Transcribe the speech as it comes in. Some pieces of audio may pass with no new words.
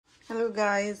Hello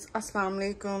guys, assalamu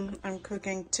alaikum. I'm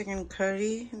cooking chicken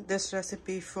curry. This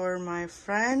recipe for my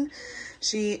friend.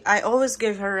 I always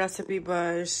give her recipe,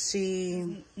 but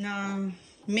she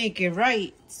make it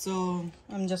right, so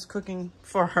I'm just cooking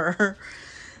for her.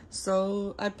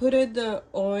 So I put in the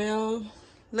oil,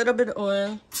 little bit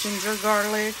oil, ginger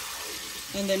garlic,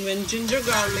 and then when ginger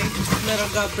garlic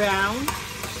little got brown,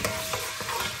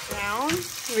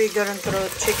 we're gonna throw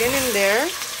chicken in there.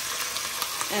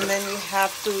 And then we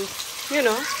have to,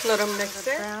 let them mix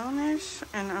it brownish.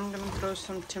 And I'm gonna throw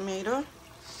some tomato.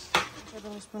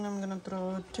 Tablespoon. I'm gonna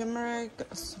throw turmeric,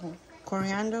 some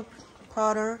coriander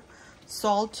powder,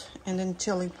 salt, and then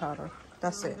chili powder.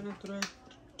 That's it. I'm gonna throw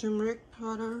turmeric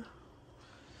powder,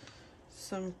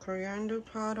 some coriander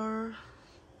powder,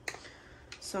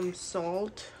 some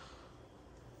salt,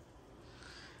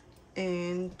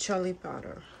 and chili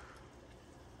powder.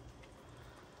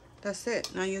 That's it.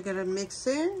 Now you're gonna mix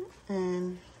it,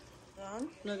 and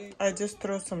I just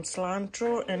throw some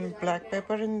cilantro and black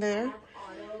pepper in there.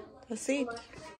 That's it.